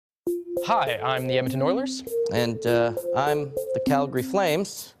Hi, I'm the Edmonton Oilers. And I'm the Calgary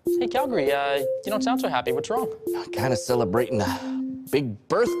Flames. Hey, Calgary, you don't sound so happy. What's wrong? Kind of celebrating a big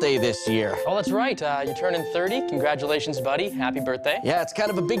birthday this year. Oh, that's right. You're turning 30. Congratulations, buddy. Happy birthday. Yeah, it's kind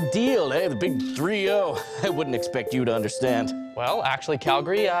of a big deal, eh? The big 3-0. I wouldn't expect you to understand. Well, actually,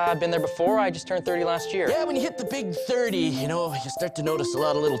 Calgary, I've been there before. I just turned 30 last year. Yeah, when you hit the big 30, you know, you start to notice a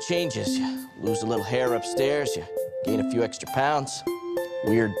lot of little changes. You lose a little hair upstairs, you gain a few extra pounds.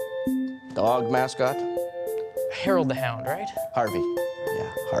 Weird dog mascot. Harold the Hound, right? Harvey.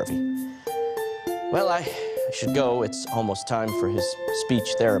 Yeah, Harvey. Well, I should go. It's almost time for his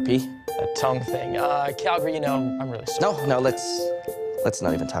speech therapy. That tongue thing. Calgary, you know, I'm really sorry. No, let's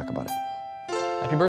not even talk about it.